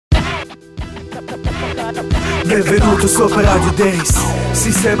Benvenuto sopra Radio Days,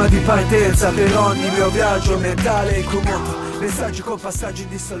 sistema di partenza per ogni mio viaggio mentale e commoto, messaggi con passaggi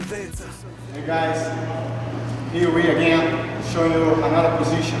di solvenza. Hey guys, here we again, showing you another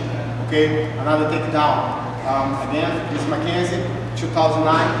position, okay, another takedown. Again, this is Mackenzie,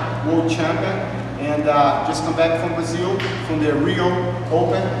 2009 world champion, and just come back from Brazil, from the Rio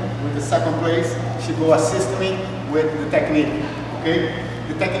Open with the second place. She go assist me with the technique, okay?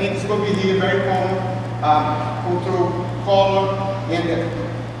 The technique is going to be here, very common. Control collar, and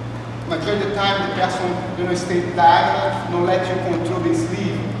majority of the time the person stay diagonal, don't let you control the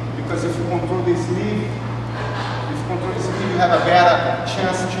sleeve, because if you control the sleeve, you have a better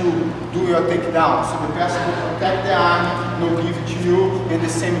chance to do your takedown. So the person will protect the arm, no give it to you, and the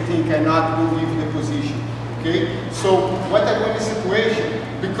same thing cannot go give the position. Okay? So what I do in this situation,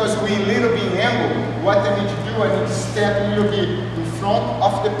 because we a little bit angle, what I need to do, I need to step a little bit in front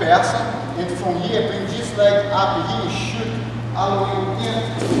of the person. And from here, bring this leg up here, shoot all the way in,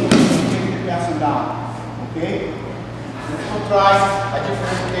 and take the person down. Okay? Let's go try a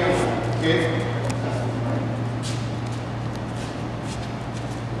different angle. Okay?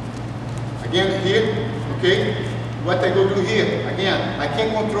 Again here, okay? What I go do here, again, I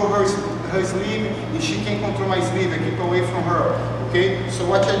can't control her sleeve, and she can't control my sleeve. I keep away from her. Okay? So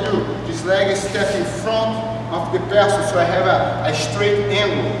what I do, this leg is step in front of the person, so I have a straight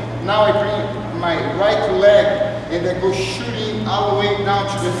angle. Now I bring my right leg and I go shooting all the way down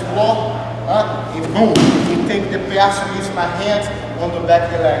to the floor, and boom, and take the person, use my hands on the back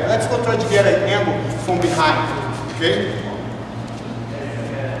of the leg. Let's go try to get an angle from behind, okay?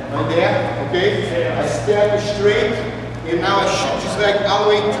 Right there, okay? I step straight, and now I shoot this leg all the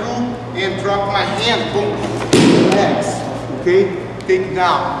way through and drop my hand, boom, legs, okay? Take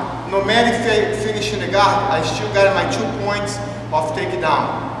down. No matter if I finish in the guard, I still got my 2 points of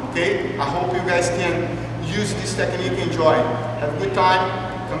takedown. Okay? I hope you guys can use this technique and enjoy. Have a good time.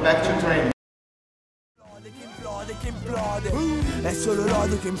 Come back to training. È solo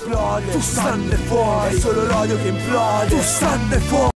l'odio che implode, tu stanne fuori. È solo l'odio che implode, tu stanne fuori.